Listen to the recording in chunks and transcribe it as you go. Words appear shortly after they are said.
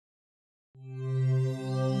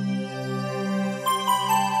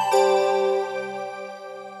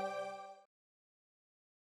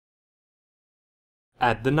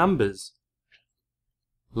Add the numbers.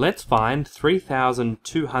 Let's find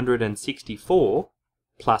 3,264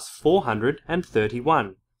 plus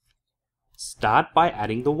 431. Start by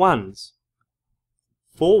adding the ones.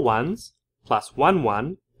 4 ones plus 1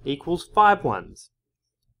 1 equals 5 ones.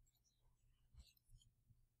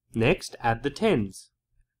 Next, add the tens.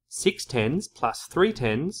 6 tens plus 3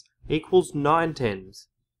 tens equals 9 tens.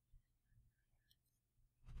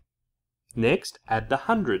 Next, add the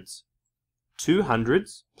hundreds. 2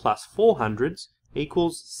 hundreds plus 4 hundreds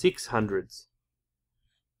equals 6 hundreds.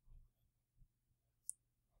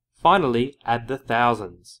 Finally, add the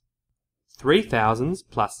thousands. 3 thousands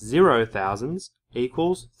plus 0 thousands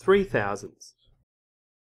equals 3 thousands.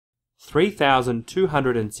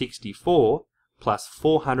 3,264 plus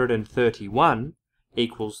 431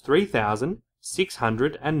 equals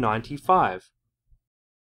 3,695.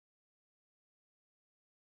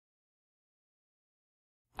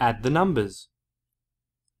 Add the numbers.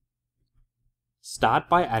 Start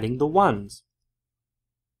by adding the ones.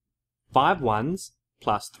 5 ones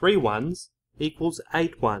plus 3 ones equals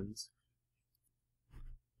 8 ones.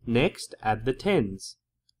 Next, add the tens.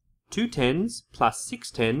 2 tens plus 6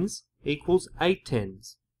 tens equals 8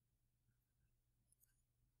 tens.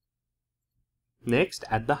 Next,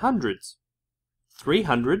 add the hundreds. 3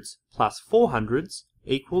 hundreds plus 4 hundreds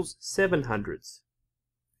equals 7 hundreds.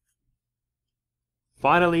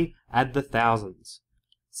 Finally, add the thousands.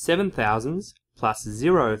 7 thousands plus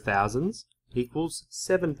 0 thousands equals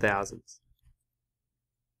 7 thousands.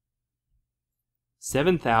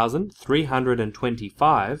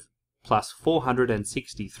 7,325 plus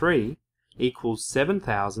 463 equals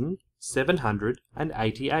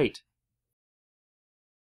 7,788.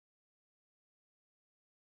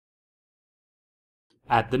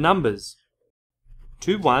 Add the numbers.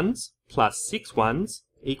 2 ones plus 6 ones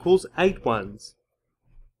equals 8 ones.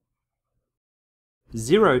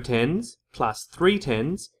 0 tens plus 3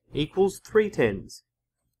 tens equals 3 tens.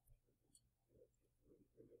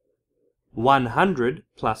 100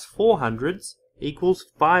 plus 4 hundreds equals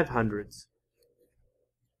 5 hundreds.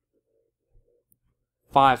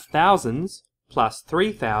 5 thousands plus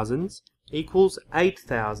 3 thousands equals 8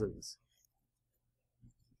 thousands.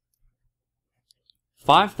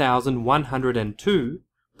 5,102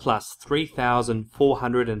 plus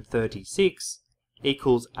 3,436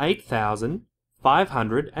 equals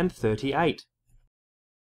 8,538.